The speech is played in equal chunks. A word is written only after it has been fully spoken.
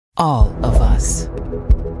All of us.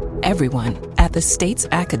 Everyone at the state's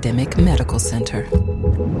academic medical center.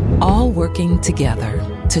 All working together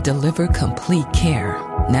to deliver complete care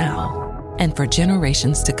now and for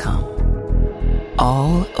generations to come.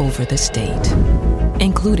 All over the state,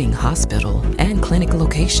 including hospital and clinic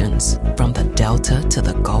locations from the Delta to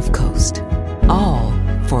the Gulf Coast. All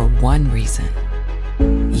for one reason.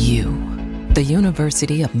 You, the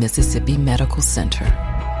University of Mississippi Medical Center.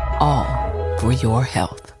 All for your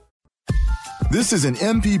health. This is an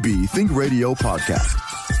MPB Think Radio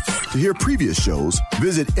podcast. To hear previous shows,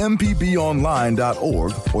 visit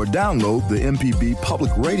mpbonline.org or download the MPB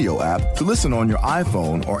Public Radio app to listen on your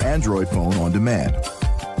iPhone or Android phone on demand.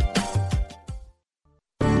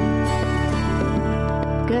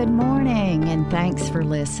 Good morning, and thanks for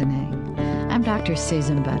listening. I'm Dr.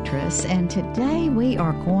 Susan Buttress, and today we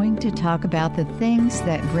are going to talk about the things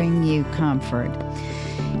that bring you comfort.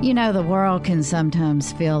 You know, the world can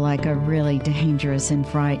sometimes feel like a really dangerous and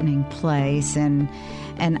frightening place, and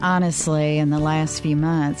honestly, in the last few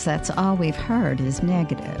months, that's all we've heard is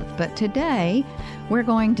negative. But today, we're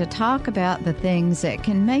going to talk about the things that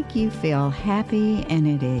can make you feel happy and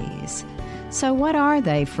at ease. So what are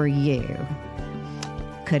they for you?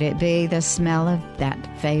 Could it be the smell of that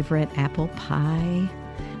favorite apple pie?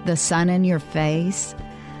 The sun in your face?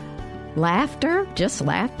 Laughter, just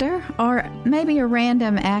laughter, or maybe a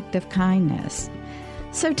random act of kindness.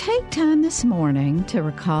 So take time this morning to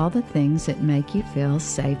recall the things that make you feel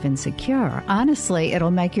safe and secure. Honestly,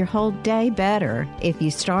 it'll make your whole day better if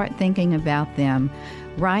you start thinking about them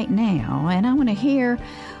right now. And I want to hear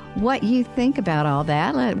what you think about all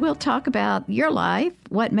that. We'll talk about your life,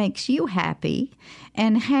 what makes you happy,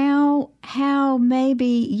 and how maybe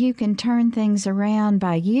you can turn things around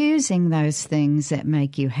by using those things that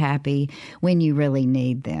make you happy when you really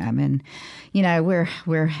need them. And you know,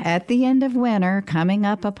 we're at the end of winter, coming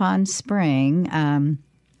up upon spring,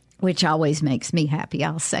 which always makes me happy,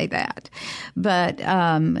 I'll say that. But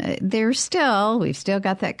we've still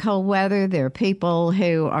got that cold weather. There are people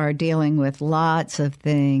who are dealing with lots of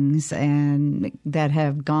things and that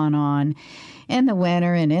have gone on in the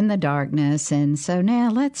winter and in the darkness. And so now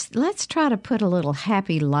let's try to put a little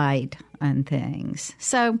happy light on things.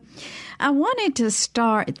 So I wanted to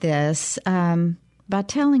start this by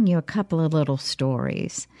telling you a couple of little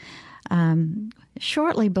stories.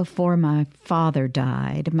 Shortly before my father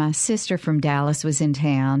died, my sister from Dallas was in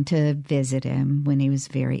town to visit him when he was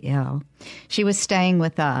very ill. She was staying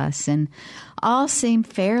with us, and all seemed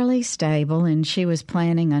fairly stable, and she was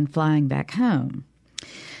planning on flying back home.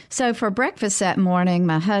 So for breakfast that morning,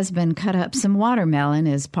 my husband cut up some watermelon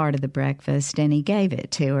as part of the breakfast, and he gave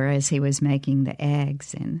it to her as he was making the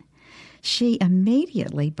eggs, and she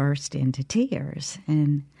immediately burst into tears.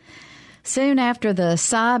 And soon after the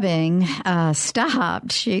sobbing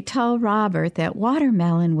stopped, she told Robert that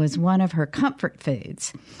watermelon was one of her comfort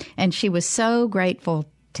foods, and she was so grateful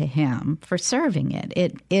to him for serving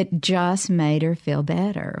it. It just made her feel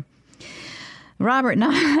better. Robert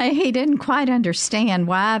and he didn't quite understand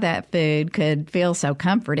why that food could feel so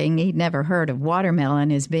comforting. He'd never heard of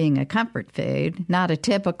watermelon as being a comfort food, not a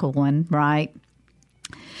typical one, right?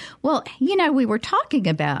 Well, you know, we were talking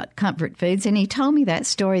about comfort foods, and he told me that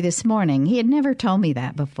story this morning. He had never told me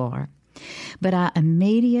that before. But I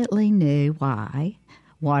immediately knew why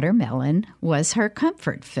watermelon was her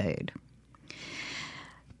comfort food.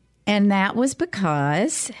 And that was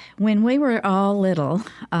because when we were all little,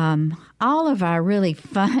 all of our really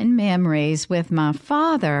fun memories with my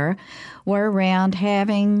father were around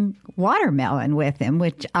having watermelon with him,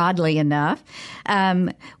 which oddly enough,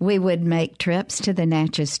 we would make trips to the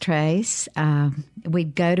Natchez Trace.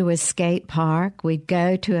 We'd go to a skate park. We'd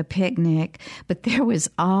go to a picnic, but there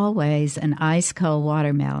was always an ice cold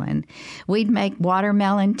watermelon. We'd make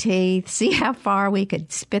watermelon teeth, see how far we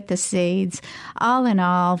could spit the seeds. All in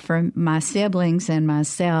all, for my siblings and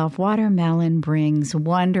myself, watermelon brings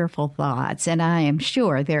wonderful thoughts, and I am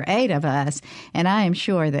sure there are 8 of us, and I am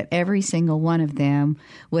sure that every single one of them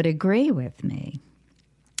would agree with me.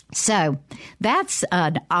 So that's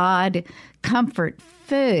an odd comfort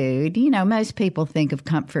food. You know, most people think of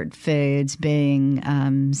comfort foods being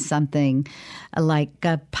something like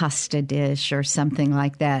a pasta dish or something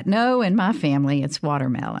like that. No, in my family, it's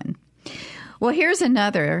watermelon. Well, here's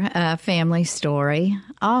another family story.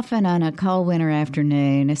 Often on a cold winter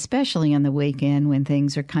afternoon, especially on the weekend when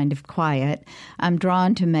things are kind of quiet, I'm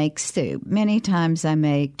drawn to make soup. Many times I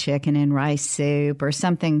make chicken and rice soup or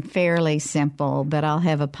something fairly simple, but I'll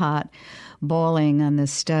have a pot boiling on the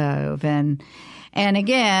stove. And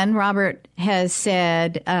again, Robert has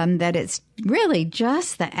said that it's really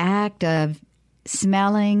just the act of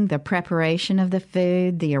smelling, the preparation of the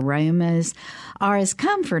food, the aromas are as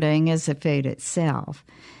comforting as the food itself.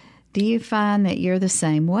 Do you find that you're the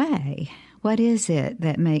same way? What is it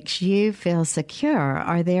that makes you feel secure?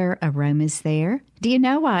 Are there aromas there? Do you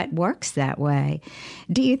know why it works that way?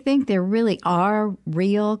 Do you think there really are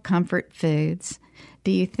real comfort foods?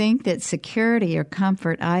 Do you think that security or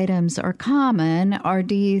comfort items are common, or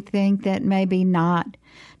do you think that maybe not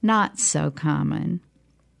so common?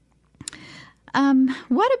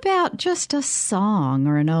 What about just a song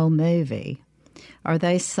or an old movie? Are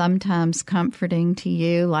they sometimes comforting to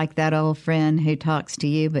you, like that old friend who talks to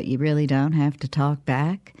you, but you really don't have to talk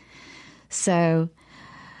back? So,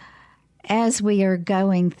 as we are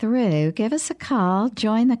going through, give us a call,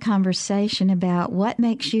 join the conversation about what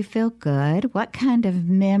makes you feel good, what kind of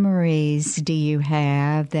memories do you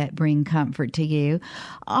have that bring comfort to you,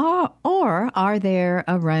 or are there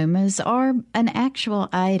aromas or an actual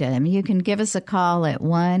item? You can give us a call at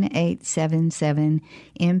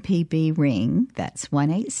 1-877-MPB-RING. That's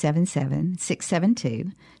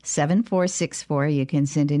 1-877-672-7464. You can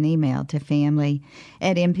send an email to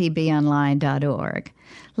family@mpbonline.org.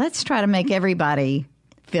 Let's try to make everybody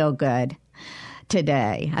feel good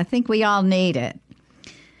today. I think we all need it.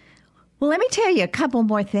 Well, let me tell you a couple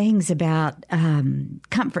more things about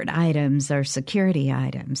comfort items or security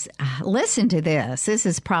items. Listen to this. This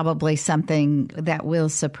is probably something that will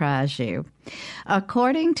surprise you.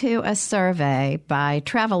 According to a survey by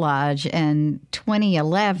Travelodge in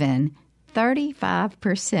 2011,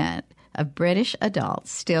 35% of British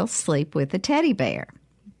adults still sleep with a teddy bear.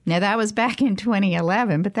 Now, that was back in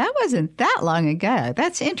 2011, but that wasn't that long ago.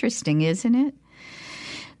 That's interesting, isn't it?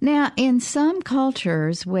 Now, in some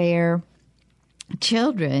cultures where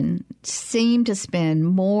children seem to spend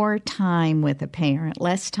more time with a parent,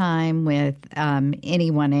 less time with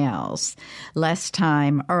anyone else, less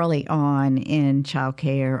time early on in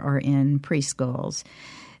childcare or in preschools,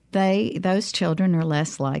 those children are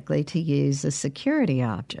less likely to use a security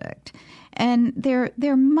object. And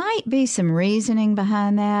there might be some reasoning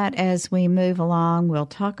behind that. As we move along, we'll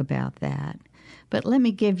talk about that. But let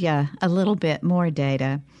me give you a little bit more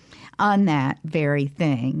data on that very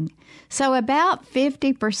thing. So about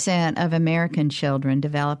 50% of American children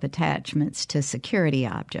develop attachments to security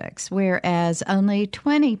objects, whereas only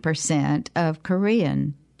 20% of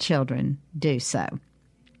Korean children do so.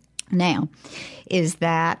 Now, is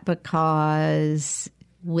that because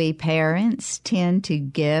we parents tend to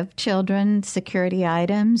give children security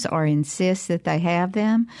items or insist that they have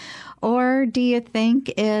them? Or do you think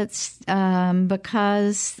it's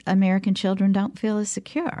because American children don't feel as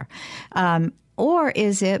secure? Or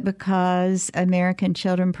is it because American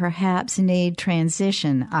children perhaps need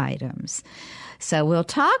transition items? So we'll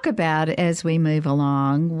talk about it as we move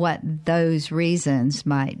along, what those reasons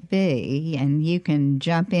might be, and you can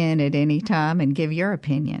jump in at any time and give your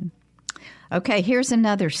opinion. Okay, here's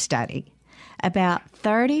another study. About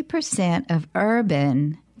 30% of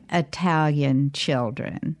urban Italian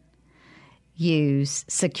children use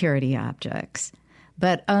security objects,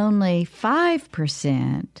 but only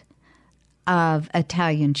 5% of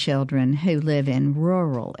Italian children who live in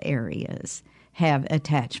rural areas have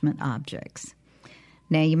attachment objects.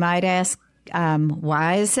 Now, you might ask,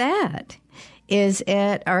 why is that? Is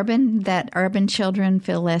it that urban children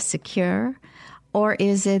feel less secure? Or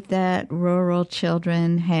is it that rural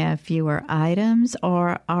children have fewer items?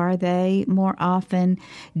 Or are they more often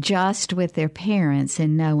just with their parents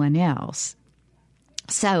and no one else?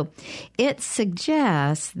 So it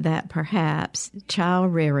suggests that perhaps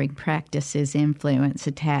child rearing practices influence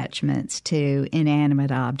attachments to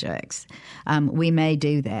inanimate objects. We may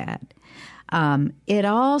do that. It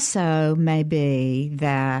also may be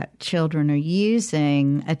that children are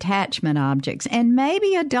using attachment objects, and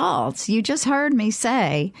maybe adults. You just heard me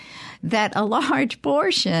say that a large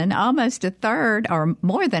portion, almost a third or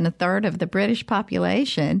more than a third of the British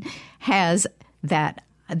population has that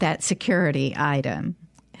security item,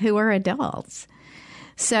 who are adults.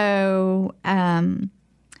 So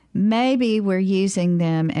maybe we're using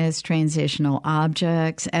them as transitional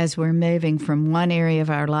objects as we're moving from one area of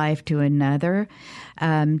our life to another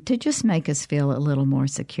to just make us feel a little more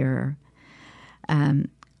secure.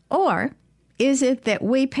 Or is it that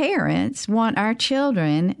we parents want our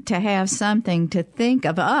children to have something to think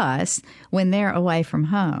of us when they're away from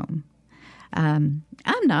home?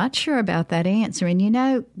 I'm not sure about that answer. And, you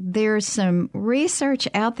know, there's some research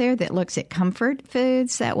out there that looks at comfort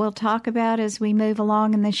foods that we'll talk about as we move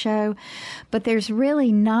along in the show. But there's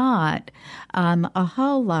really not a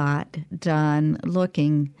whole lot done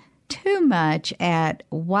looking too much at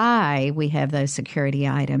why we have those security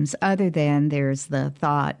items, other than there's the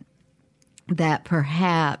thought that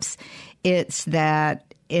perhaps it's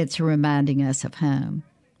reminding us of home.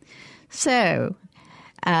 So,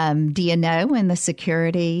 do you know when the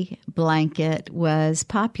security blanket was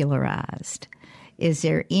popularized? Is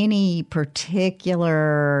there any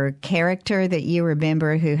particular character that you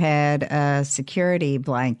remember who had a security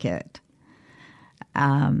blanket?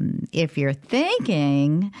 If you're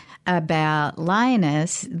thinking about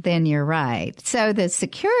Linus, then you're right. So the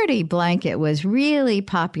security blanket was really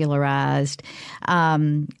popularized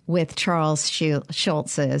with Charles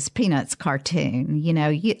Schulz's Peanuts cartoon. You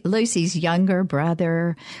know, Lucy's younger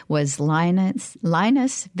brother was Linus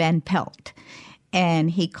Van Pelt, and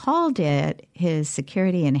he called it his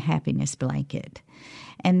security and happiness blanket.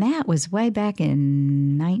 And that was way back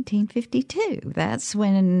in 1952. That's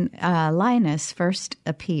when Linus first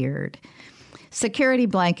appeared. Security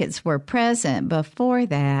blankets were present before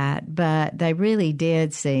that, but they really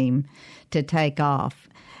did seem to take off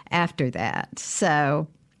after that. So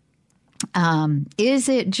is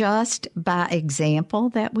it just by example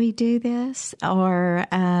that we do this? Or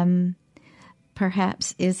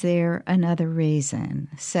perhaps is there another reason?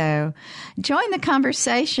 So join the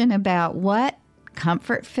conversation about what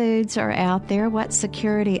comfort foods are out there, what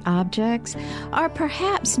security objects, or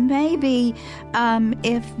perhaps maybe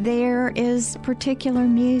if there is particular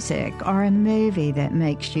music or a movie that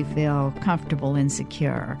makes you feel comfortable and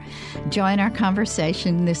secure. Join our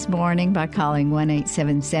conversation this morning by calling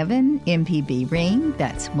 1-877-MPB-RING.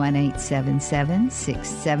 That's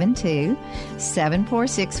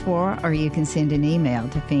 1-877-672-7464, or you can send an email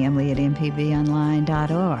to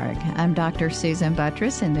family@mpbonline.org. I'm Dr. Susan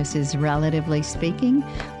Buttross, and this is Relatively Speaking.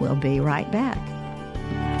 We'll be right back.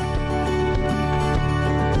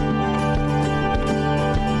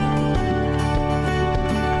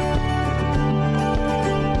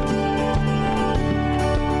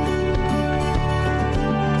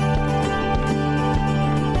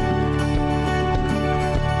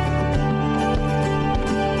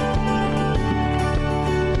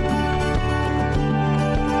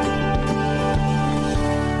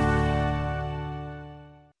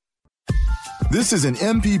 This is an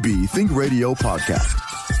MPB Think Radio podcast.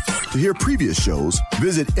 To hear previous shows,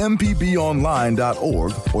 visit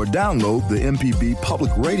mpbonline.org or download the MPB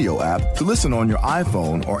Public Radio app to listen on your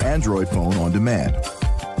iPhone or Android phone on demand.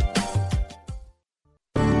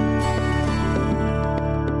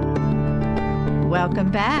 Welcome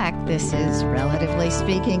back. This is Relatively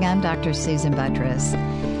Speaking. I'm Dr. Susan Buttross.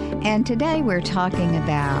 And today we're talking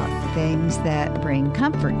about things that bring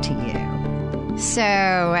comfort to you. So,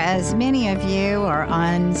 as many of you are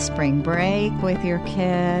on spring break with your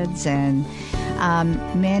kids, and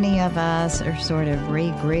many of us are sort of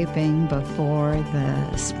regrouping before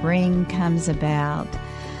the spring comes about,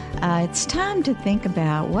 it's time to think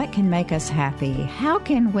about what can make us happy. How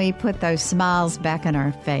can we put those smiles back on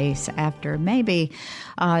our face after maybe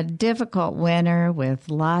a difficult winter with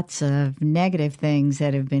lots of negative things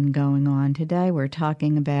that have been going on? Today we're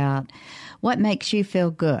talking about what makes you feel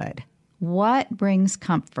good. What brings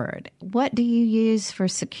comfort? What do you use for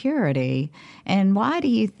security? And why do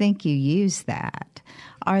you think you use that?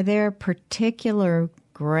 Are there particular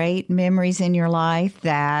great memories in your life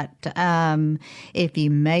that if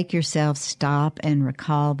you make yourself stop and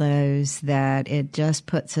recall those, that it just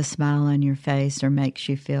puts a smile on your face or makes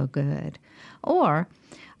you feel good? Or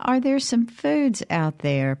are there some foods out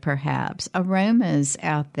there, perhaps, aromas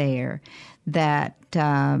out there that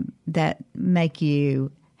make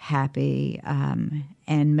you happy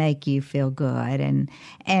and make you feel good and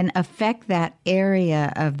affect that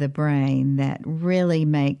area of the brain that really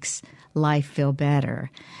makes life feel better?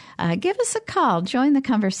 Give us a call. Join the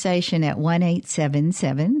conversation at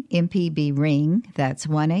 1-877-MPB-RING. That's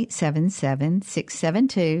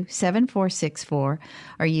 1-877-672-7464.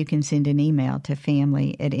 Or you can send an email to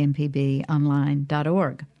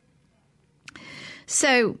family@mpbonline.org.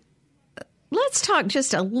 So, let's talk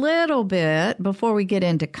just a little bit before we get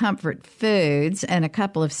into comfort foods and a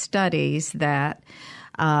couple of studies that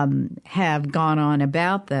have gone on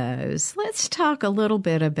about those. Let's talk a little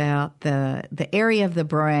bit about the area of the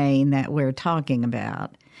brain that we're talking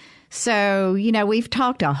about. So, you know, we've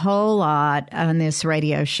talked a whole lot on this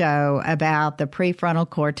radio show about the prefrontal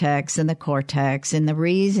cortex and the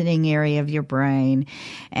reasoning area of your brain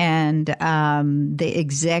and the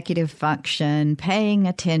executive function, paying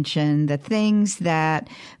attention, the things that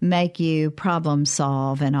make you problem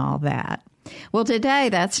solve and all that. Well, today,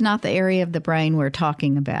 that's not the area of the brain we're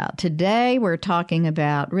talking about. Today, we're talking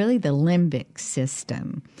about really the limbic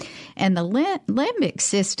system. And the limbic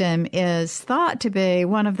system is thought to be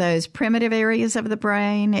one of those primitive areas of the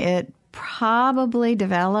brain. It probably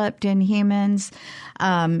developed in humans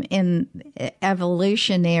in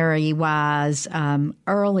evolutionary-wise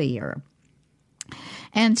earlier.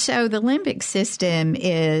 And so the limbic system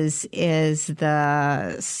is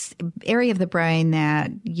the area of the brain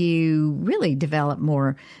that you really develop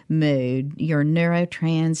more mood. Your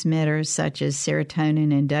neurotransmitters such as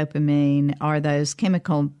serotonin and dopamine are those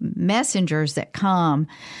chemical messengers that come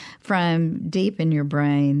from deep in your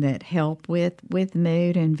brain that help with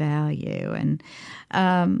mood and value. And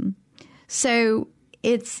so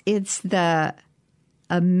it's the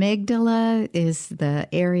amygdala is the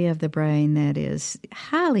area of the brain that is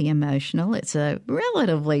highly emotional. It's a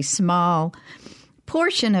relatively small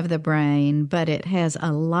portion of the brain, but it has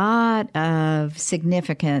a lot of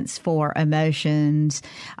significance for emotions,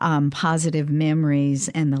 positive memories,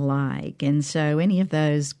 and the like. And so any of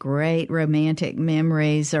those great romantic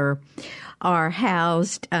memories are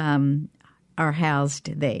housed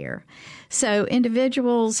there. So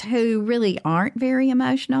individuals who really aren't very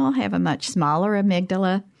emotional have a much smaller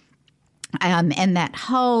amygdala, and that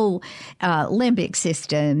whole limbic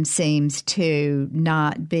system seems to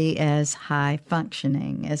not be as high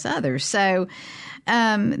functioning as others. So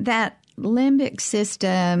that limbic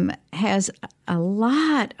system has a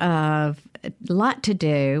lot to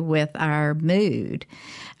do with our mood.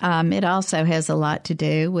 It also has a lot to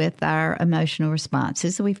do with our emotional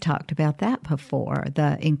responses. We've talked about that before.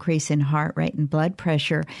 The increase in heart rate and blood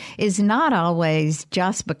pressure is not always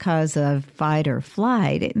just because of fight or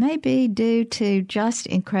flight. It may be due to just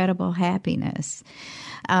incredible happiness.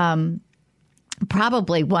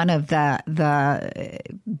 Probably one of the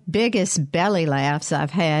biggest belly laughs I've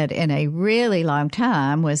had in a really long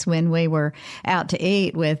time was when we were out to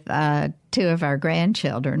eat with two of our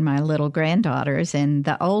grandchildren, my little granddaughters, and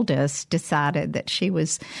the oldest decided that she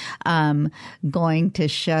was going to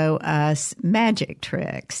show us magic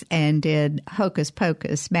tricks and did hocus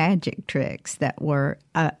pocus magic tricks that were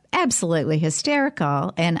absolutely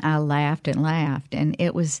hysterical, and I laughed and laughed, and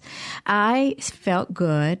I felt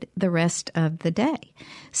good the rest of the day.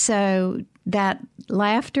 So that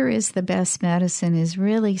laughter is the best medicine is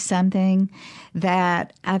really something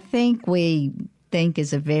that I think we think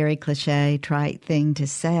is a very cliche, trite thing to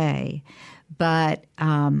say, but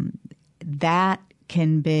that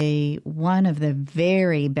can be one of the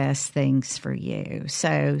very best things for you.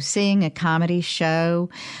 So seeing a comedy show,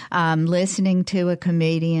 listening to a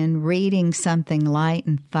comedian, reading something light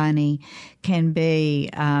and funny can be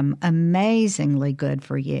amazingly good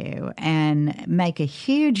for you and make a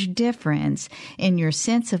huge difference in your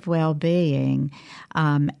sense of well-being,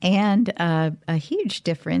 and a huge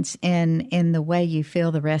difference in the way you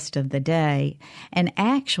feel the rest of the day, and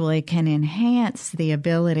actually can enhance the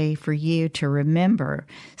ability for you to remember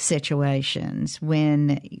situations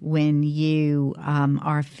when you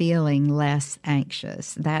are feeling less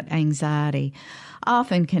anxious. That anxiety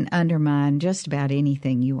often can undermine just about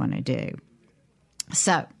anything you want to do.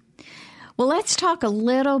 So, well, let's talk a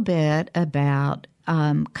little bit about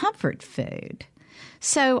comfort food.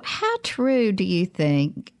 So how true do you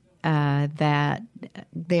think that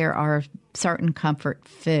there are certain comfort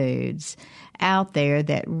foods out there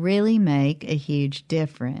that really make a huge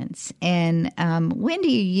difference? And when do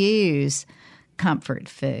you use comfort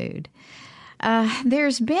food?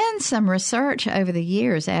 There's been some research over the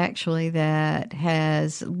years, actually, that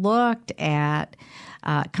has looked at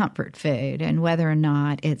comfort food and whether or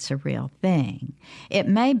not it's a real thing. It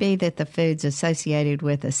may be that the food's associated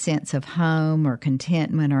with a sense of home or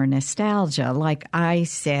contentment or nostalgia, like I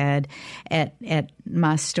said at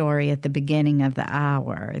my story at the beginning of the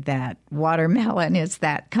hour, that watermelon is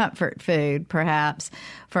that comfort food, perhaps,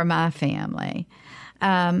 for my family.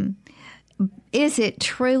 Is it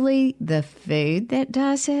truly the food that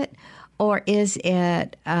does it? Or is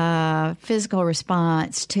it a physical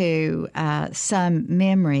response to some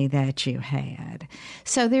memory that you had?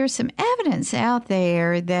 So there's some evidence out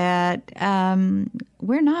there that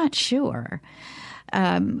we're not sure.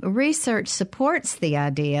 Research supports the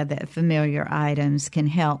idea that familiar items can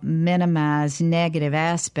help minimize negative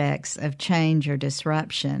aspects of change or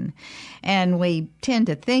disruption. And we tend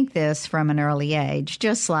to think this from an early age,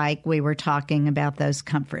 just like we were talking about those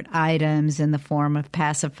comfort items in the form of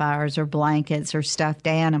pacifiers or blankets or stuffed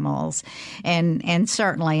animals. And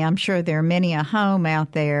certainly I'm sure there are many a home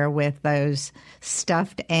out there with those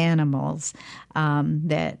stuffed animals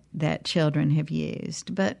that children have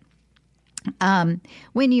used. But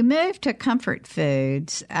when you move to comfort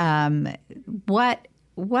foods,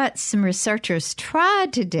 what some researchers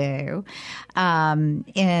tried to do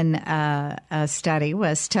in a study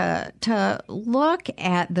was to look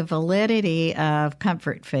at the validity of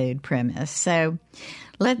comfort food premise. So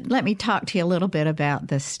Let me talk to you a little bit about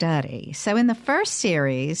the study. So in the first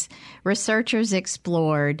series, researchers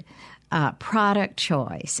explored product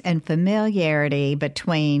choice and familiarity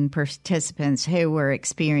between participants who were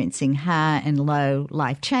experiencing high and low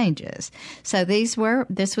life changes. So this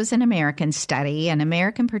was an American study, and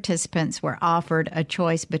American participants were offered a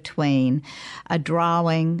choice between a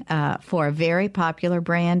drawing for a very popular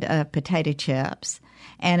brand of potato chips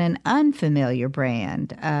and an unfamiliar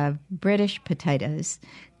brand of British potatoes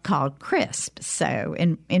called Crisp. So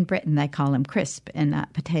in Britain, they call them Crisp and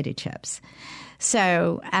not potato chips.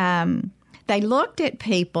 So they looked at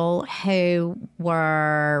people who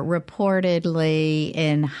were reportedly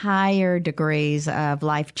in higher degrees of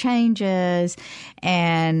life changes.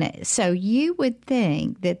 And so you would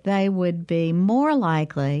think that they would be more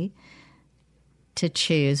likely to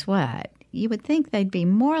choose what? You would think they'd be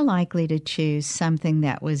more likely to choose something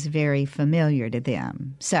that was very familiar to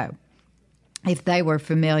them. So if they were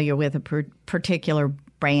familiar with a particular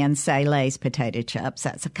brand, say Lay's potato chips,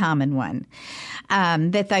 that's a common one,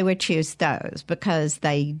 that they would choose those because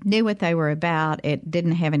they knew what they were about. It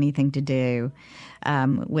didn't have anything to do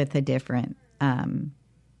with a different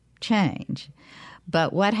change.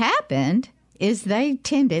 But what happened is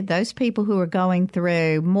those people who were going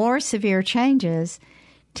through more severe changes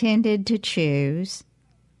tended to choose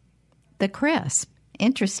the Crisp,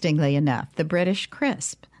 interestingly enough, the British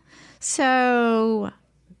Crisp. So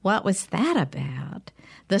what was that about?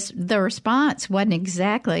 The response wasn't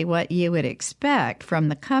exactly what you would expect from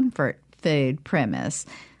the comfort food premise.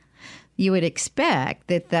 You would expect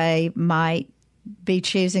that they might be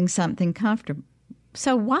choosing something comfortable.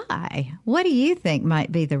 So why? What do you think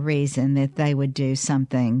might be the reason that they would choose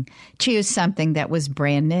something that was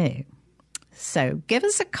brand new? So give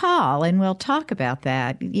us a call and we'll talk about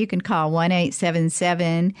that. You can call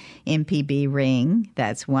 1-877-MPB-RING.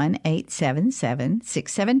 That's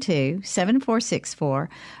 1-877-672-7464.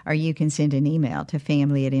 Or you can send an email to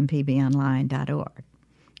family@mpbonline.org.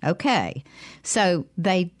 Okay, so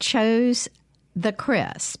they chose the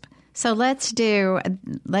Crisp. So let's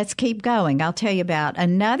keep going. I'll tell you about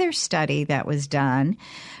another study that was done.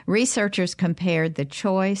 Researchers compared the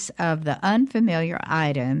choice of the unfamiliar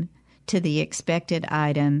item to the expected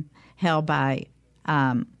item held by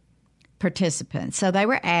participants. So they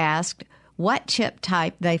were asked what chip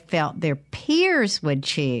type they felt their peers would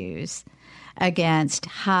choose against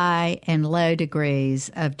high and low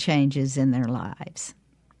degrees of changes in their lives.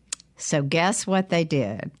 So guess what they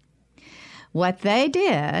did? What they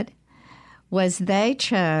did was they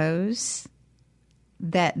chose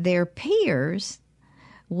that their peers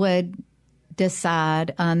would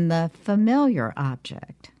decide on the familiar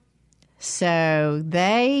object. So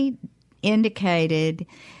they indicated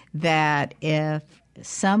that if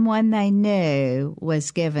someone they knew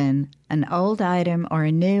was given an old item or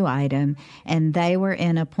a new item and they were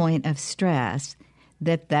in a point of stress,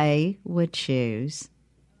 that they would choose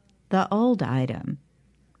the old item.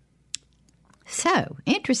 So,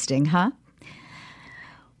 interesting, huh?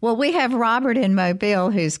 Well, we have Robert in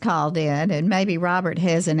Mobile who's called in, and maybe Robert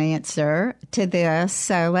has an answer to this.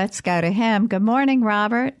 So let's go to him. Good morning,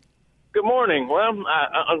 Robert. Good morning. Well,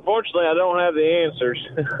 unfortunately, I don't have the answers.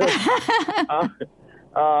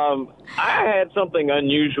 I had something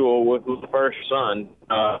unusual with my first son.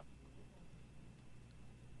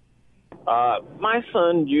 My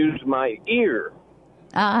son used my ear.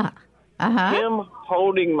 Him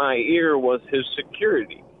holding my ear was his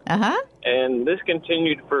security. And this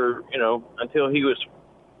continued for, until he was,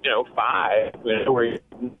 5, where he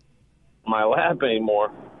wasn't in my lap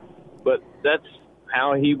anymore. But that's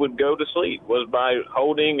how he would go to sleep, was by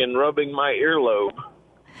holding and rubbing my earlobe.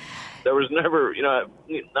 There was never,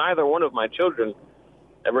 neither one of my children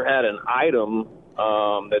ever had an item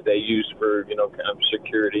that they used for, kind of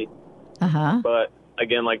security. But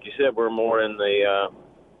again, like you said, we're more in the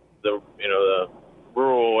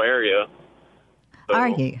rural area. So, are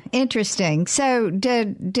you? Interesting. So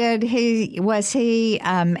was he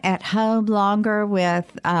at home longer with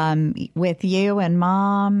you and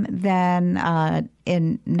Mom than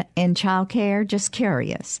in child care? Just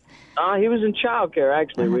curious. He was in child care,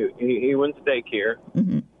 actually. He went to daycare.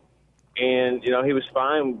 And, he was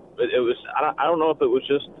fine. But it was, I don't know if it was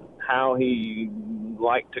just how he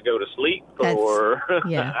liked to go to sleep or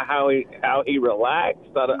how he relaxed.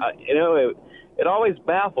 It always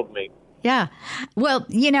baffled me. Yeah. Well,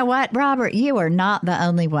 you know what, Robert, you are not the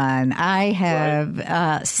only one. I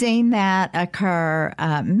have seen that occur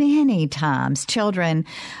many times. Children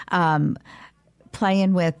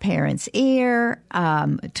playing with parents' ear,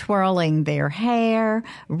 twirling their hair,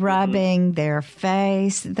 rubbing their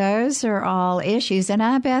face. Those are all issues. And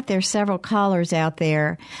I bet there's several callers out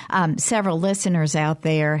there, several listeners out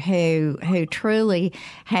there who truly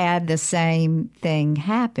had the same thing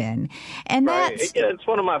happen. And that's... Yeah, it's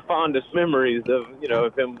one of my fondest memories of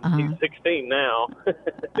him. He's 16 now.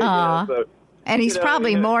 And he's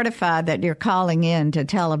probably mortified that you're calling in to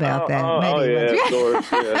tell about that. Of course,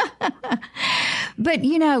 yeah. But,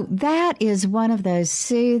 that is one of those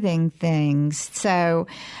soothing things. So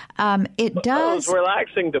it does... Well, it was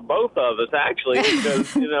relaxing to both of us, actually,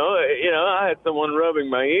 because, I had someone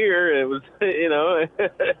rubbing my ear, and it was,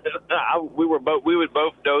 we would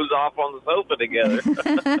both doze off on the sofa together.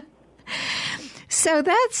 So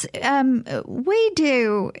that's,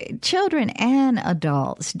 children and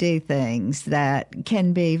adults do things that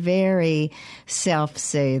can be very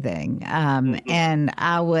self-soothing. And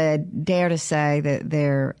I would dare to say that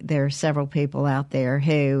there are several people out there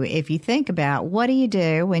who, if you think about what do you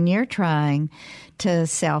do when you're trying to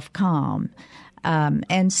self-calm,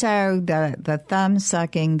 and so the thumb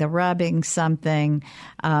sucking, the rubbing something,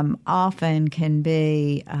 often can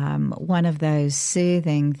be one of those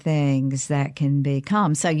soothing things that can be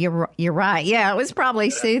calm. So you're right. Yeah, it was probably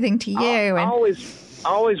soothing to you. I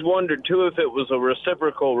always wondered too if it was a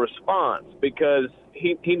reciprocal response, because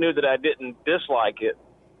he knew that I didn't dislike it,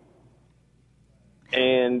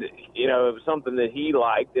 and it was something that he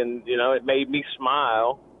liked, and it made me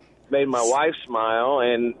smile. Made my wife smile,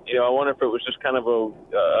 and I wonder if it was just kind of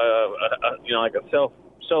like a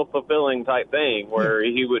self-fulfilling type thing where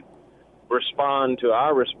he would respond to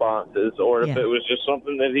our responses, or if it was just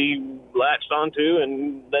something that he latched onto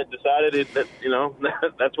and that decided that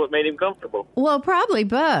that's what made him comfortable. Well, probably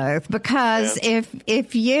both, because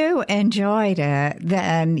if you enjoyed it,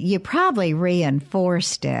 then you probably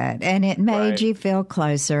reinforced it, and it made you feel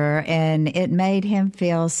closer, and it made him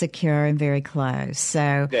feel secure and very close.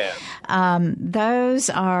 So those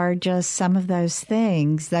are just some of those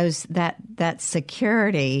things, that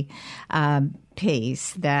security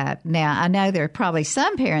piece that now I know there are probably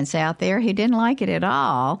some parents out there who didn't like it at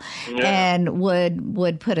all and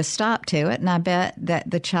would put a stop to it, and I bet that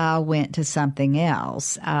the child went to something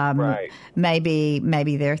else.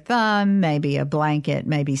 Maybe their thumb, maybe a blanket,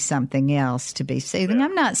 maybe something else to be soothing.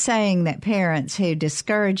 I'm not saying that parents who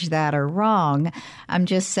discourage that are wrong. I'm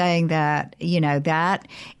just saying that that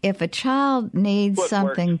if a child needs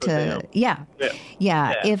something to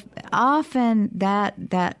if often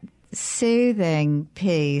that soothing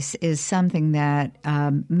piece is something that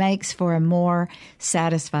makes for a more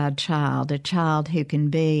satisfied child, a child who can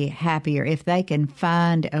be happier if they can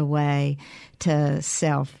find a way to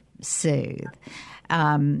self-soothe.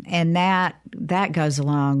 And that goes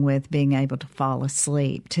along with being able to fall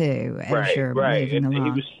asleep too as you're moving along.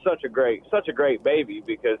 He was such a great baby,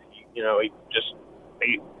 because this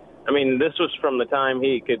was from the time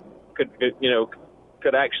he could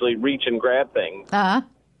actually reach and grab things.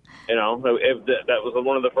 If that was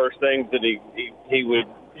one of the first things that he would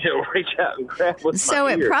reach out and grab with my ear. So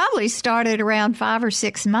it probably started around 5 or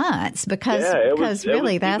 6 months, because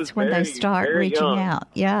really that's when they start reaching out.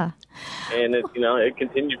 Yeah. And it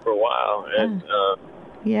continued for a while. And,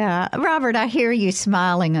 Robert, I hear you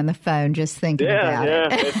smiling on the phone just thinking about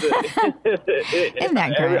it. Isn't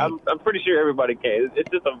that great? I'm pretty sure everybody can. It's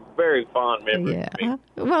just a very fond memory for me.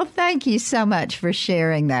 Well, thank you so much for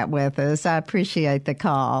sharing that with us. I appreciate the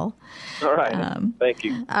call. All right. Thank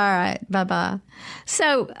you. All right. Bye-bye.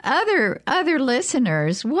 So other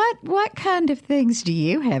listeners, what kind of things do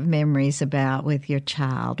you have memories about with your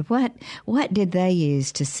child? What did they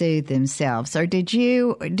use to soothe themselves? Or did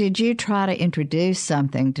you try to introduce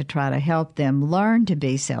something to try to help them learn to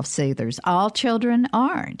be self-soothers? All children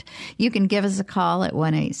aren't. You can give us a call at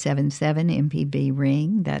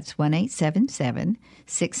 1-877-MPB-RING. That's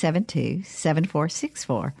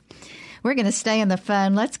 1-877-672-7464. We're going to stay on the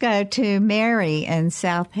phone. Let's go to Mary in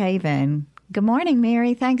South Haven. Good morning,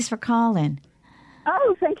 Mary. Thanks for calling.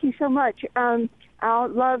 Oh, thank you so much. I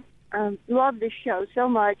love this show so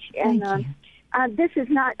much. And this is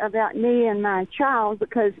not about me and my child, but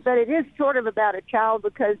it is sort of about a child,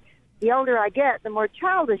 because the older I get, the more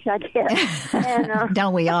childish I get. And,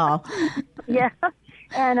 don't we all? Yeah.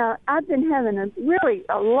 And I've been having a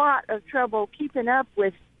lot of trouble keeping up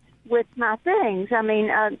with my things. I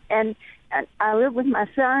mean, and I live with my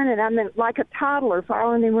son, and I'm like a toddler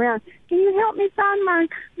following him around. Can you help me find my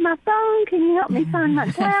phone? Can you help me find my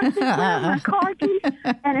glasses? My car keys?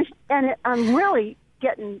 And I'm really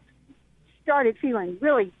started feeling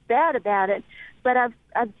really bad about it. But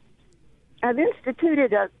I've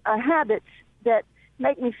instituted a habit that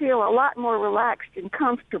make me feel a lot more relaxed and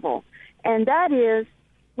comfortable. And that is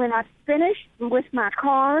when I finish with my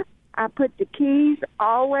car, I put the keys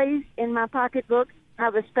always in my pocketbook. I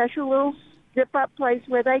have a special little zip-up place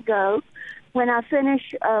where they go. When I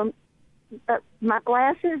finish my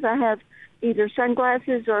glasses, I have either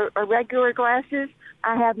sunglasses or regular glasses.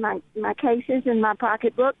 I have my cases in my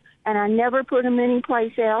pocketbook, and I never put them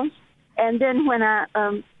anyplace else. And then when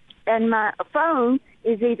and my phone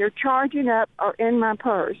is either charging up or in my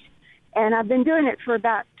purse. And I've been doing it for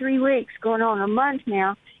about 3 weeks, going on a month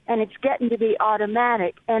now, and it's getting to be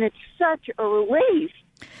automatic. And it's such a relief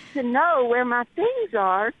to know where my things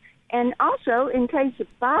are. And also, in case of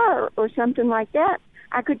fire or something like that,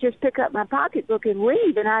 I could just pick up my pocketbook and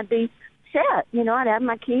leave, and I'd be set. You know, I'd have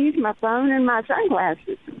my keys, my phone, and my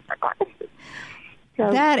sunglasses. So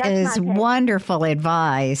that is wonderful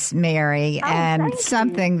advice, Mary, and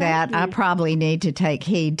something that I probably need to take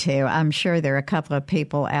heed to. I'm sure there are a couple of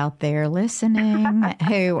people out there listening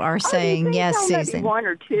who are saying, yes, Susan. One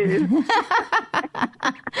or two.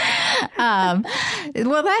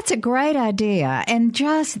 Well, that's a great idea. And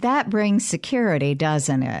just that brings security,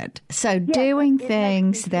 doesn't it? So doing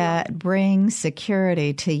things that bring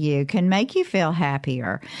security to you can make you feel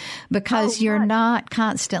happier because you're not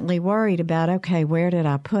constantly worried about, okay, where did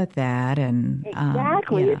I put that? And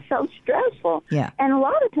exactly. It's so stressful. Yeah. And a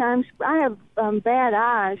lot of times I have bad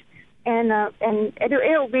eyes, and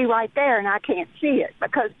it'll be right there, and I can't see it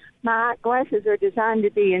because my glasses are designed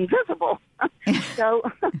to be invisible. So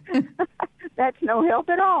that's no help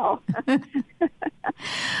at all.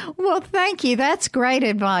 Well, thank you. That's great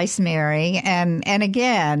advice, Mary. And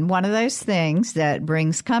again, one of those things that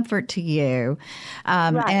brings comfort to you.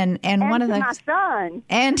 Right. And one of those, my son.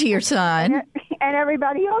 And to your son. And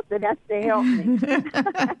everybody else that has to help me.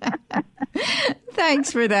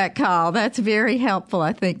 Thanks for that call. That's very helpful,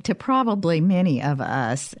 I think, to probably many of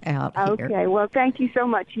us out here. Okay. Well, thank you so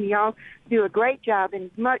much. And y'all do a great job and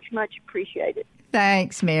much, much appreciated.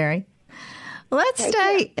 Thanks, Mary. Let's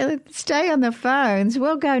stay on the phones.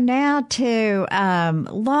 We'll go now to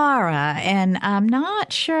Laura, and I'm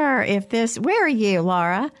not sure if where are you,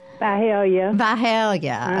 Laura? Vihalia.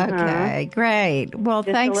 Okay, great. Well,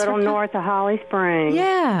 just thanks. Just a little north of Holly Springs.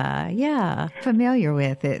 Yeah, familiar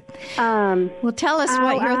with it. Well, tell us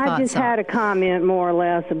what your thoughts are. I just had a comment more or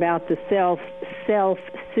less about the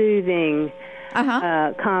self-soothing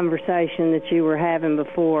conversation that you were having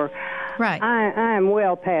before. Right. I am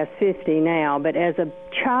well past 50 now, but as a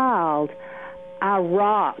child, I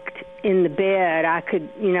rocked in the bed. I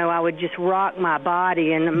would just rock my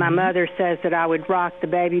body, and my mother says that I would rock the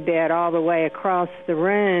baby bed all the way across the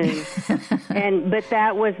room. But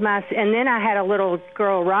that was and then I had a little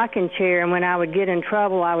girl rocking chair, and when I would get in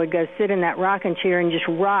trouble, I would go sit in that rocking chair and just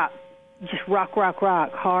rock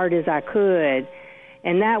hard as I could.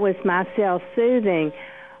 And that was my self-soothing.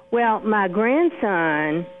 Well, my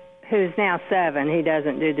grandson, who's now 7, he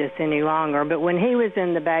doesn't do this any longer, but when he was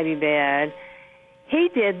in the baby bed, he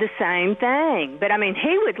did the same thing. But, I mean,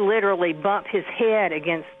 he would literally bump his head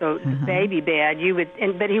against the baby bed.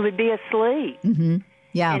 But he would be asleep. Mm-hmm.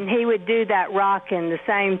 Yeah. And he would do that rocking, the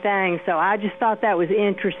same thing. So I just thought that was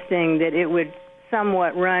interesting that it would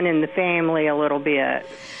somewhat run in the family a little bit.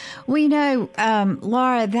 Well,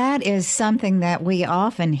 Laura, that is something that we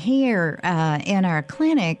often hear in our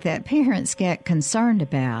clinic that parents get concerned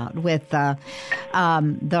about with the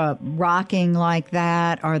rocking like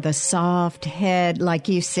that or the soft head, like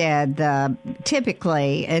you said.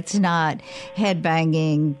 Typically, it's not head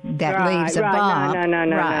banging that leaves a bump.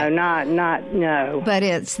 No. But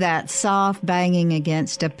it's that soft banging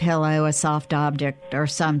against a pillow, a soft object, or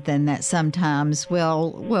something that sometimes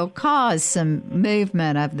will cause some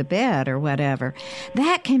movement of the bed or whatever.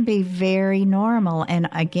 That can be very normal. And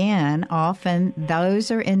again, often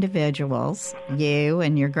those are individuals, you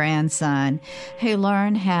and your grandson, who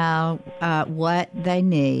learn what they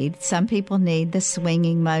need. Some people need the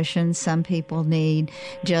swinging motion. Some people need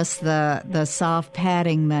just the soft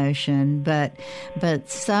patting motion, but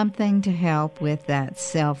something to help with that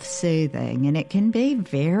self-soothing. And it can be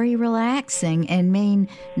very relaxing and mean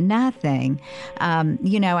nothing.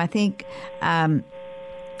 I think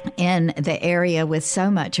in the area with so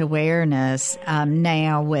much awareness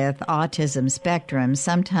now with autism spectrum,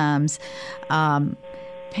 sometimes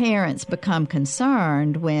parents become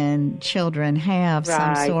concerned when children have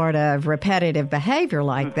some sort of repetitive behavior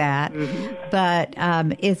like that. But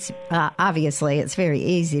it's obviously it's very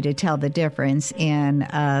easy to tell the difference in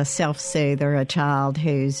a self-soothe or a child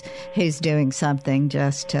who's doing something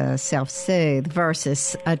just to self-soothe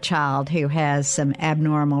versus a child who has some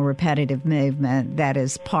abnormal repetitive movement that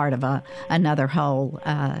is part of another whole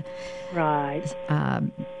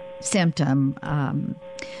symptom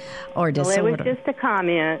or disorder. Well, it was just a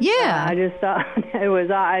comment. Yeah. I just thought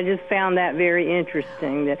I just found that very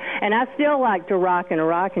interesting. And I still like to rock in a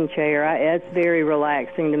rocking chair. It's very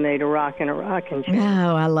relaxing to me to rock in a rocking chair.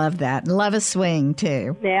 Oh, I love that. Love a swing,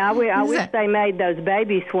 too. Yeah, I wish they made those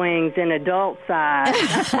baby swings in adult size.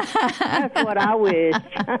 That's what I wish.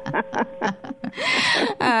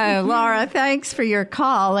 Oh, Laura, thanks for your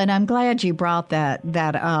call, and I'm glad you brought that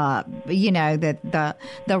up. You know, that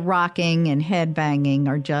the rocking and head banging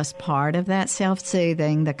are just part of that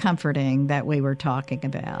self-soothing, the comforting that we were talking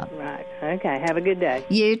about. Right. Okay. Have a good day.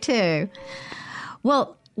 You too.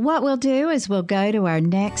 Well, what we'll do is we'll go to our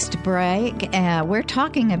next break. We're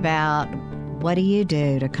talking about what do you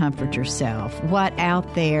do to comfort yourself? What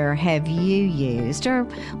out there have you used? Or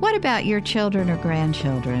what about your children or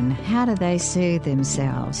grandchildren? How do they soothe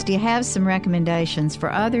themselves? Do you have some recommendations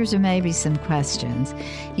for others or maybe some questions?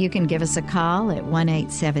 You can give us a call at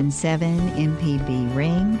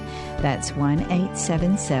 1-877-MPB-RING. That's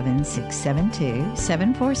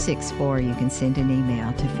 1-877-672-7464. You can send an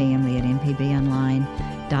email to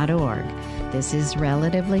family@mpbonline.org. This is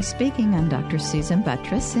Relatively Speaking. I'm Dr. Susan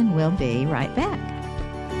Buttross, and we'll be right back.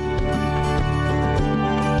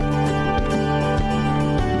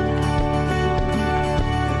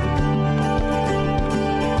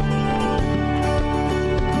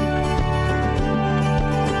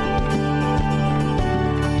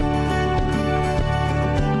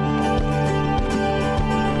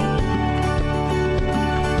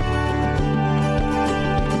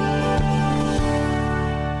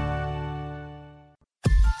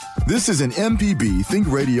 This is an MPB Think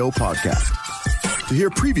Radio podcast. To hear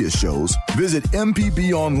previous shows, visit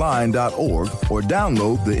mpbonline.org or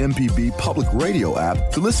download the MPB Public Radio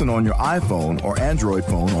app to listen on your iPhone or Android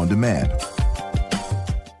phone on demand.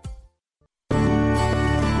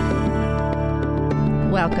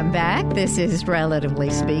 Welcome back. This is Relatively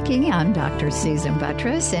Speaking. I'm Dr. Susan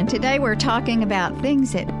Buttross, and today we're talking about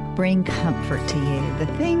things that bring comfort to you, the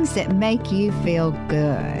things that make you feel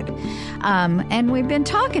good. And we've been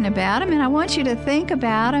talking about them, and I want you to think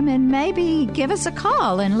about them and maybe give us a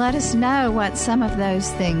call and let us know what some of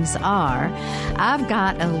those things are. I've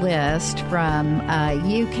got a list from a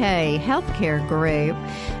UK healthcare group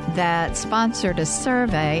that sponsored a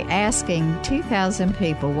survey asking 2,000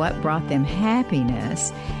 people what brought them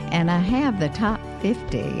happiness, and I have the top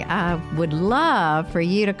 50. I would love for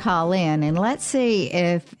you to call in, and let's see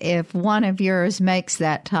if one of yours makes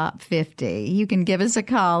that top 50. You can give us a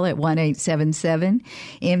call at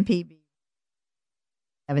 1-877-MPB.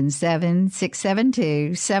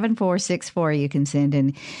 672-7464. You can send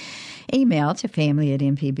an email to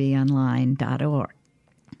family@mpbonline.org.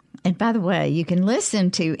 And by the way, you can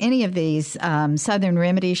listen to any of these Southern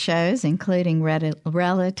Remedy shows, including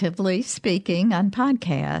Relatively Speaking, on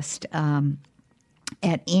podcast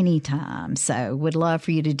at any time. So would love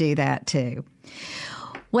for you to do that too.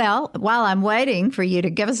 Well, while I'm waiting for you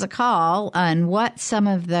to give us a call on what some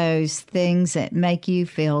of those things that make you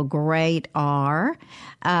feel great are,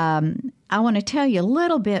 I want to tell you a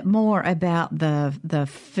little bit more about the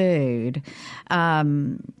food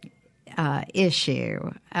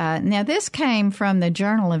issue. Now, this came from the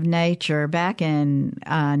Journal of Nature back in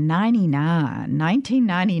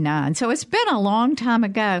 1999. So it's been a long time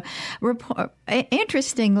ago.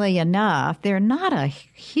 Interestingly enough, there are not a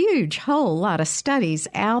whole lot of studies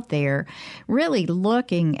out there really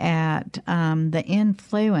looking at the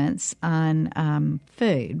influence on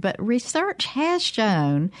food. But research has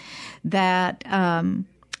shown that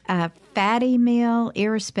a fatty meal,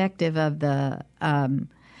 irrespective of the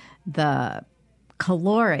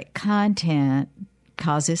caloric content,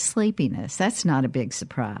 causes sleepiness. That's not a big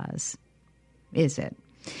surprise, is it?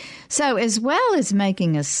 So as well as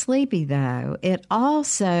making us sleepy, though, it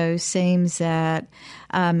also seems that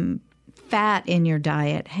fat in your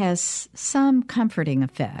diet has some comforting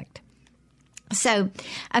effect. So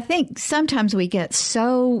I think sometimes we get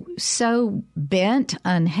so bent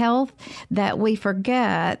on health that we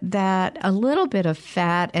forget that a little bit of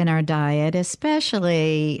fat in our diet,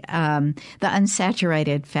 especially the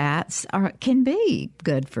unsaturated fats, can be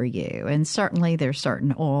good for you. And certainly there's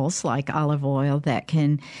certain oils like olive oil that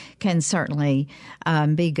can certainly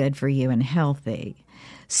be good for you and healthy.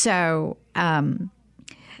 So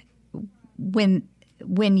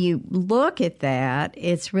when you look at that,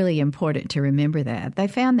 it's really important to remember that. They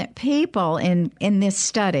found that people in this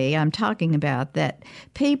study I'm talking about, that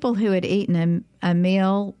people who had eaten a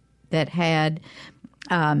meal that had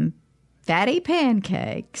fatty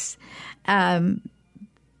pancakes, that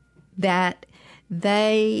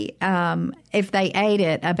they, if they ate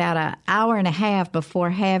it about an hour and a half before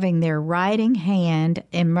having their writing hand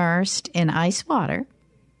immersed in ice water,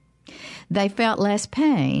 they felt less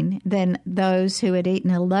pain than those who had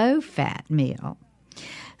eaten a low-fat meal.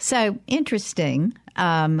 So interesting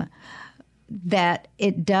that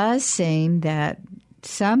it does seem that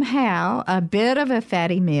somehow a bit of a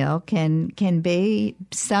fatty meal can be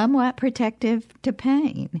somewhat protective to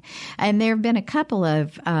pain. And there have been a couple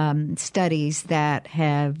of studies that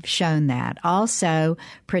have shown that. Also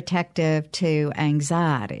protective to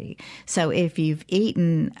anxiety. So if you've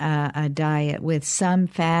eaten a diet with some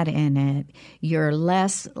fat in it, you're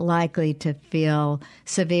less likely to feel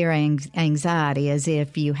severe anxiety as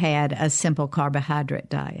if you had a simple carbohydrate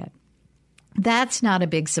diet. That's not a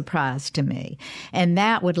big surprise to me. And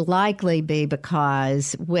that would likely be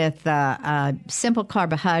because with a simple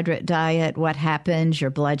carbohydrate diet, what happens? Your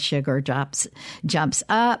blood sugar jumps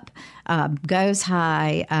up, goes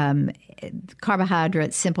high.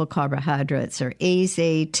 Carbohydrates, simple carbohydrates are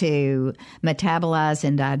easy to metabolize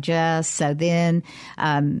and digest. So then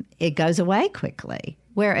it goes away quickly.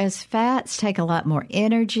 Whereas fats take a lot more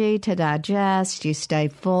energy to digest, you stay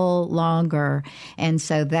full longer, and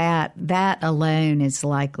so that alone is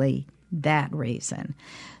likely that reason.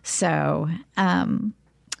 So, all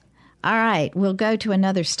right, we'll go to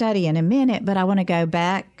another study in a minute, but I want to go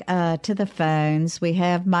back to the phones. We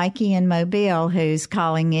have Mikey in Mobile who's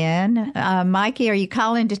calling in. Mikey, are you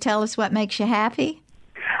calling to tell us what makes you happy?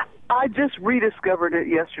 I just rediscovered it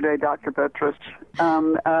yesterday, Dr. Buttress,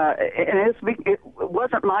 and it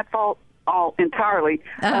wasn't my fault entirely.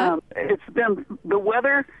 It's been the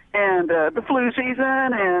weather and the flu season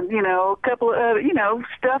and, a couple of,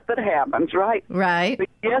 stuff that happens, right? Right. But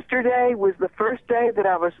yesterday was the first day that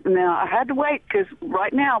I had to wait because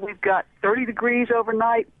right now we've got 30 degrees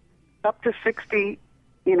overnight, up to 60,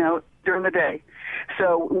 during the day.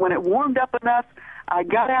 So when it warmed up enough, I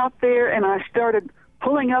got out there and I started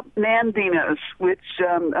pulling up Nandinas, which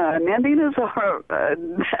Nandinas are,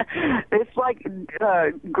 it's like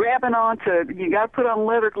grabbing onto, you got to put on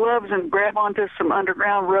leather gloves and grab onto some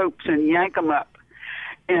underground ropes and yank them up.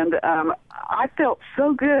 And I felt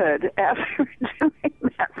so good after doing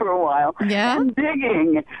that for a while. Yeah. And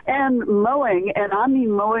digging and mowing, and I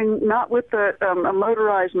mean mowing not with a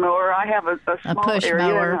motorized mower. I have a small push area,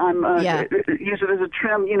 mower. and I'm use it as a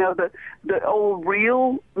trim. The old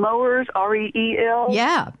reel mowers, REEL.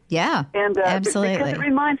 Yeah, and absolutely. Because it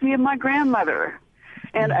reminds me of my grandmother.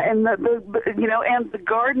 And the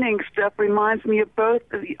gardening stuff reminds me of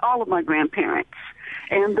all of my grandparents,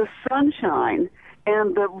 and the sunshine.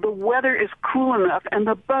 And the weather is cool enough, and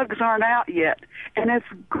the bugs aren't out yet, and it's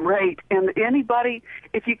great. And anybody,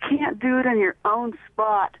 if you can't do it in your own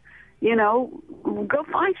spot, go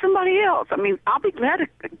find somebody else. I mean, I'll be glad to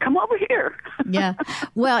come over here. Yeah.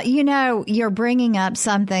 Well, you're bringing up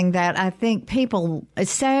something that I think people,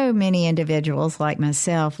 so many individuals like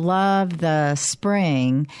myself, love the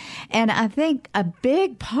spring. And I think a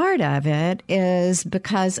big part of it is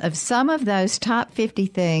because of some of those top 50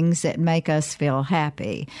 things that make us feel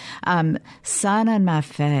happy. Sun on my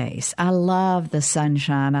face. I love the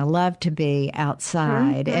sunshine. I love to be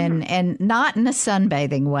outside and not in a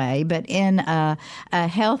sunbathing way, but in a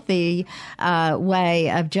healthy way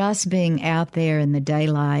of just being out there in the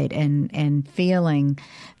daylight and feeling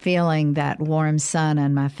that warm sun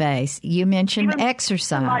on my face. You mentioned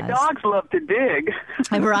exercise. My dogs love to dig.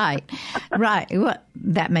 Right. Well,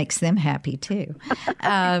 that makes them happy too.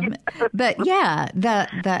 But yeah,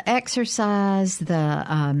 the exercise,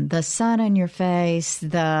 the sun on your face,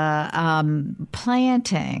 the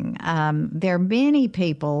planting. There are many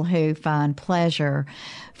people who find pleasure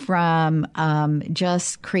from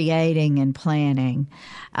just creating and planning,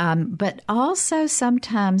 but also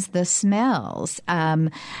sometimes the smells.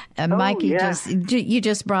 Mikey, you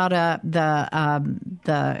just brought up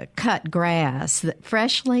the cut grass.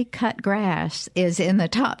 Freshly cut grass is in the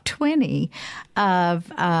top 20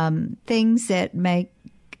 of things that make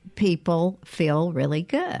people feel really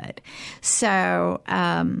good. So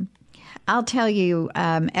I'll tell you,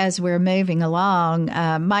 as we're moving along,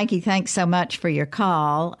 Mikey, thanks so much for your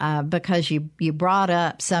call because you brought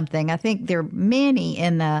up something. I think there are many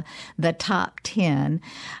in the top 10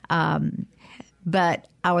 But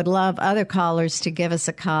I would love other callers to give us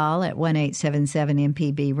a call at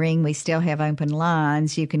 1-877-MPB-RING. We still have open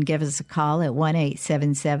lines. You can give us a call at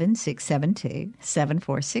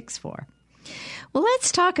 1-877-672-7464. Well,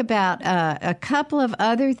 let's talk about a couple of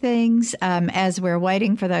other things as we're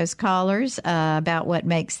waiting for those callers about what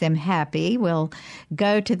makes them happy. We'll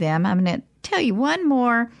go to them. I'm going to tell you one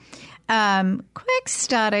more quick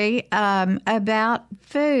study about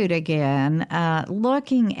food again,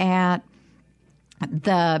 looking at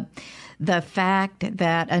the fact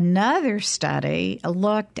that another study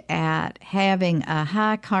looked at having a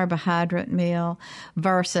high carbohydrate meal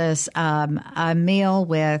versus a meal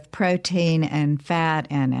with protein and fat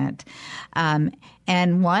in it.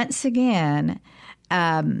 And once again,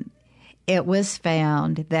 it was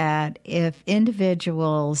found that if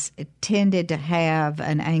individuals tended to have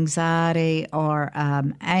an anxiety or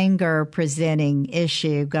anger presenting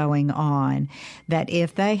issue going on, that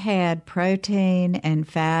if they had protein and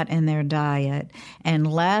fat in their diet and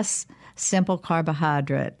less simple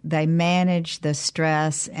carbohydrate, they managed the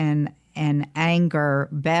stress and anger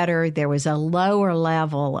better. There was a lower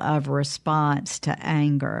level of response to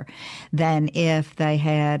anger than if they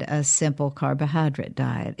had a simple carbohydrate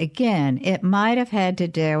diet. Again, it might have had to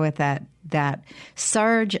do with that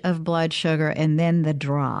surge of blood sugar and then the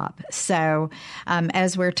drop. So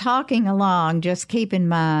as we're talking along, just keep in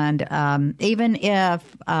mind, even if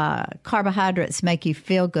carbohydrates make you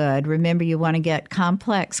feel good, remember you want to get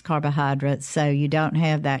complex carbohydrates so you don't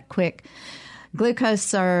have that quick glucose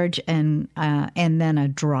surge and then a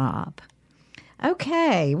drop.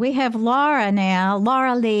 Okay, we have Laura now,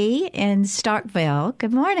 Laura Lee in Starkville.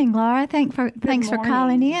 Good morning, Laura. Thanks for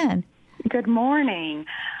calling in. Good morning.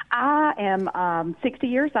 I am 60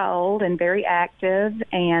 years old and very active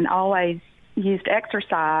and always used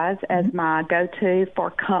exercise as my go-to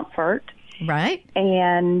for comfort. Right.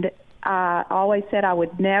 And I always said I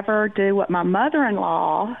would never do what my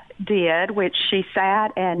mother-in-law did, which she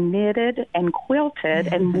sat and knitted and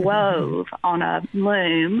quilted and wove on a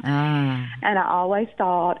loom. And I always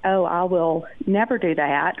thought, I will never do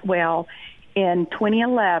that. Well, in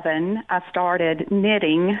 2011, I started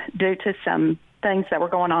knitting due to some things that were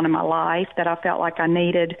going on in my life that I felt like I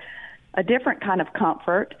needed a different kind of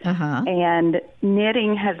comfort. And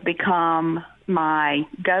knitting has become my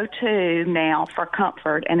go-to now for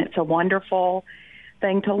comfort, and it's a wonderful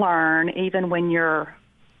thing to learn even when you're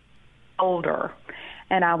older.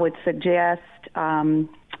 And I would suggest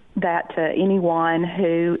that to anyone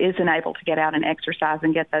who isn't able to get out and exercise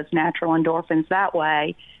and get those natural endorphins that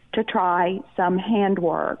way, to try some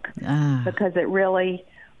handwork, because it really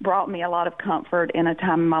brought me a lot of comfort in a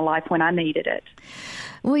time in my life when I needed it.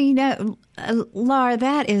 Well, Laura,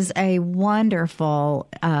 that is a wonderful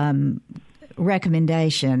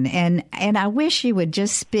recommendation, and I wish you would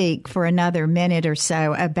just speak for another minute or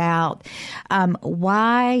so about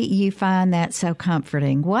why you find that so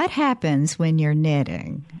comforting. What happens when you're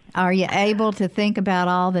knitting? Are you able to think about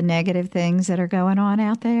all the negative things that are going on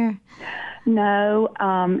out there? No,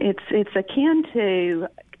 it's akin to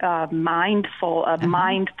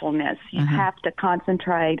mindfulness. You have to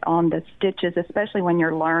concentrate on the stitches, especially when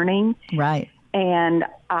you're learning. Right. And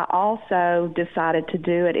I also decided to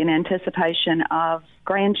do it in anticipation of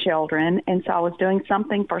grandchildren, and so I was doing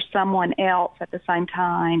something for someone else at the same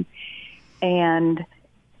time, and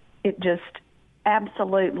it just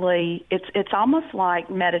absolutely, it's almost like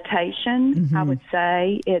meditation, I would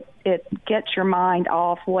say. It gets your mind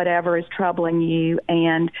off whatever is troubling you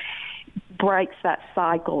and breaks that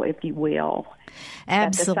cycle, if you will.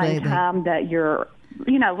 Absolutely. At the same time that you're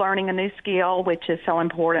learning a new skill, which is so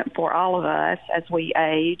important for all of us as we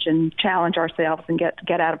age and challenge ourselves and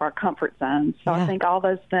get out of our comfort zones. So I think all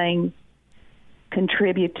those things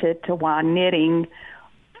contributed to why knitting,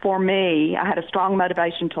 for me, I had a strong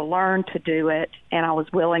motivation to learn to do it, and I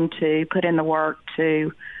was willing to put in the work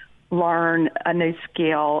to learn a new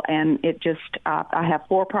skill. And it just, I have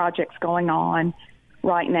 4 projects going on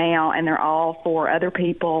right now, and they're all for other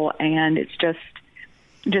people, and it's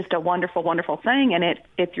just a wonderful, wonderful thing. And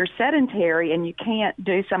if you're sedentary and you can't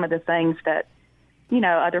do some of the things that,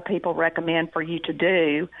 other people recommend for you to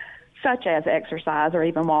do, such as exercise or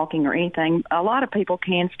even walking or anything, a lot of people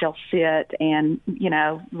can still sit and,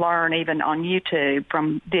 learn even on YouTube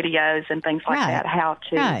from videos and things like that, how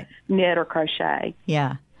to knit or crochet.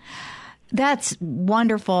 Yeah. That's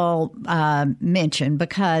wonderful mention,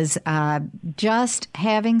 because just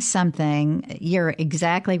having something, you're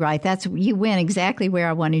exactly right. You went exactly where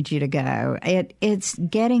I wanted you to go. It's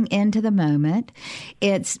getting into the moment.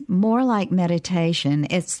 It's more like meditation.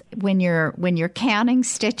 It's when you're counting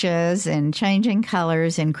stitches and changing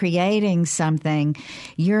colors and creating something,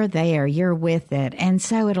 you're there, you're with it. And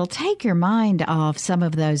so it'll take your mind off some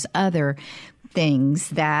of those other things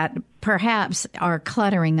that perhaps are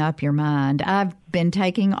cluttering up your mind. I've been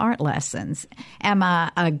taking art lessons. Am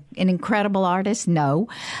I an incredible artist? No.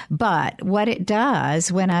 But what it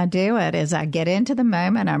does when I do it is I get into the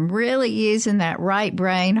moment. I'm really using that right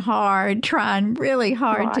brain hard, trying really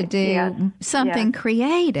hard to do something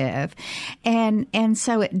creative. And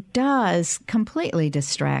so it does completely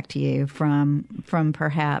distract you from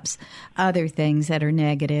perhaps other things that are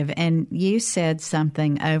negative. And you said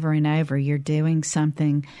something over and over. You're doing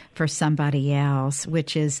something for somebody else,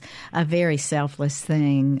 which is a very selfless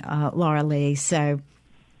thing, Laura Lee. So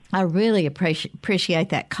I really appreciate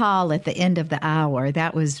that call at the end of the hour.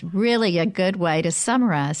 That was really a good way to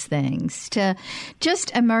summarize things, to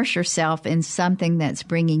just immerse yourself in something that's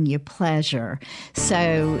bringing you pleasure,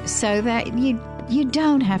 so that you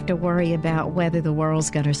don't have to worry about whether the world's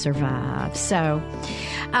going to survive. So,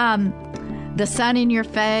 the sun in your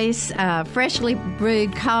face, freshly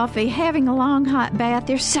brewed coffee, having a long hot bath.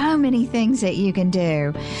 There's so many things that you can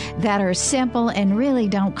do that are simple and really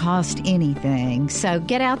don't cost anything. So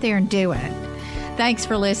get out there and do it. Thanks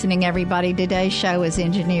for listening, everybody. Today's show is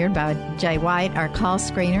engineered by Jay White, our call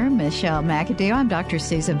screener, Michelle McAdoo. I'm Dr.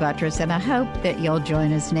 Susan Buttross, and I hope that you'll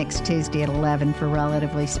join us next Tuesday at 11 for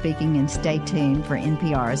Relatively Speaking, and stay tuned for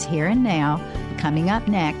NPR's Here and Now, coming up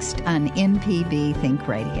next on MPB Think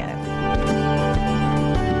Radio.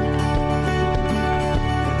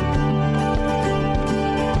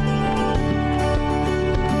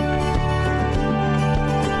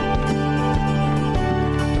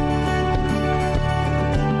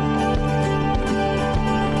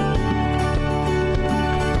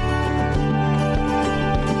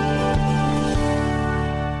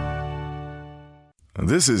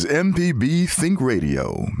 This is MPB Think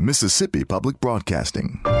Radio, Mississippi Public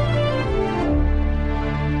Broadcasting.